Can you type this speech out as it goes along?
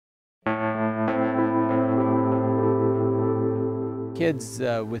Kids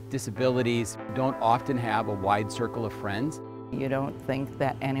with disabilities don't often have a wide circle of friends. You don't think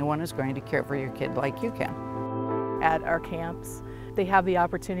that anyone is going to care for your kid like you can. At our camps, they have the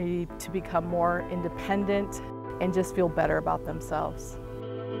opportunity to become more independent and just feel better about themselves.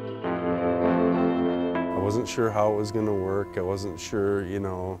 I wasn't sure how it was going to work. I wasn't sure,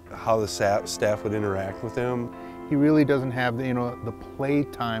 how the staff would interact with him. He really doesn't have, the play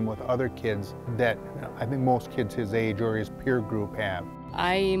time with other kids that I think most kids his age or his peer group have.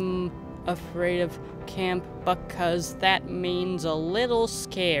 I'm afraid of camp because that means a little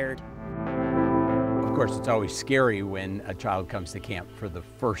scared. Of course, it's always scary when a child comes to camp for the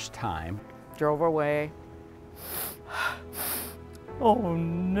first time. Drove away. Oh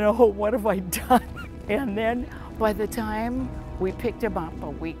no, what have I done? And then by the time we picked him up a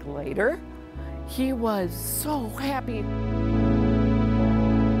week later, he was so happy.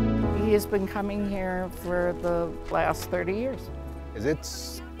 He has been coming here for the last 30 years.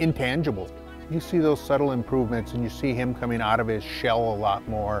 It's intangible. You see those subtle improvements and you see him coming out of his shell a lot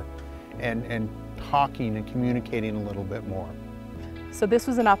more and talking and communicating a little bit more. So this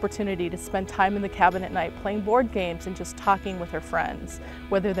was an opportunity to spend time in the cabin at night playing board games and just talking with her friends,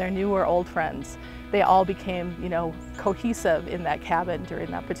 whether they're new or old friends. They all became, cohesive in that cabin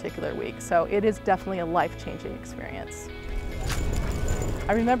during that particular week. So it is definitely a life-changing experience.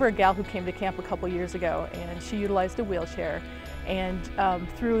 I remember a gal who came to camp a couple years ago, and she utilized a wheelchair. And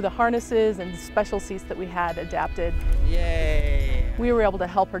through the harnesses and special seats that we had adapted, Yay! We were able to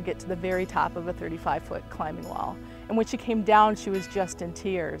help her get to the very top of a 35-foot climbing wall. And when she came down, she was just in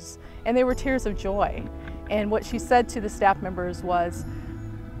tears. And they were tears of joy. And what she said to the staff members was,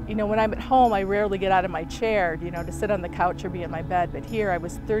 when I'm at home, I rarely get out of my chair, to sit on the couch or be in my bed. But here I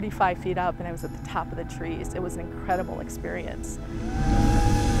was 35 feet up and I was at the top of the trees. It was an incredible experience.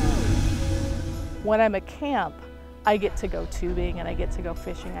 When I'm at camp, I get to go tubing and I get to go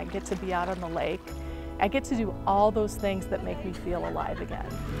fishing. I get to be out on the lake. I get to do all those things that make me feel alive again.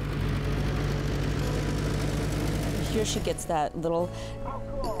 Here she gets that little,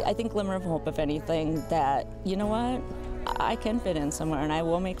 I think, glimmer of hope, if anything, that, you know what, I can fit in somewhere and I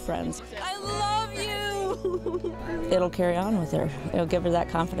will make friends. I love you! It'll carry on with her. It'll give her that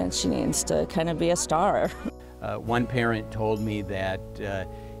confidence she needs to kind of be a star. One parent told me that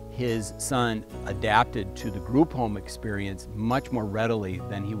his son adapted to the group home experience much more readily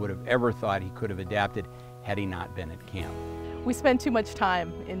than he would have ever thought he could have adapted had he not been at camp. We spend too much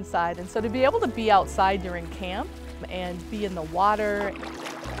time inside, and so to be able to be outside during camp and be in the water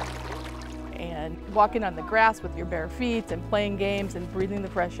and walking on the grass with your bare feet and playing games and breathing the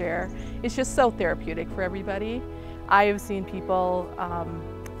fresh air, it's just so therapeutic for everybody. I have seen people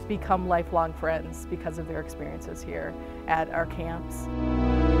become lifelong friends because of their experiences here at our camps.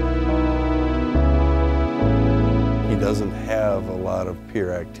 He doesn't have a lot of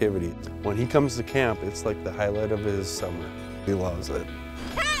peer activity. When he comes to camp, it's like the highlight of his summer. He loves it.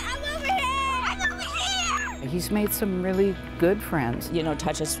 Hey, I'm over here! I'm over here! He's made some really good friends.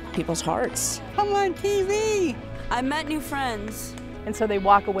 Touches people's hearts. I'm on TV! I met new friends. And so they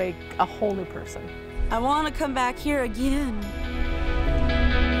walk away a whole new person. I want to come back here again.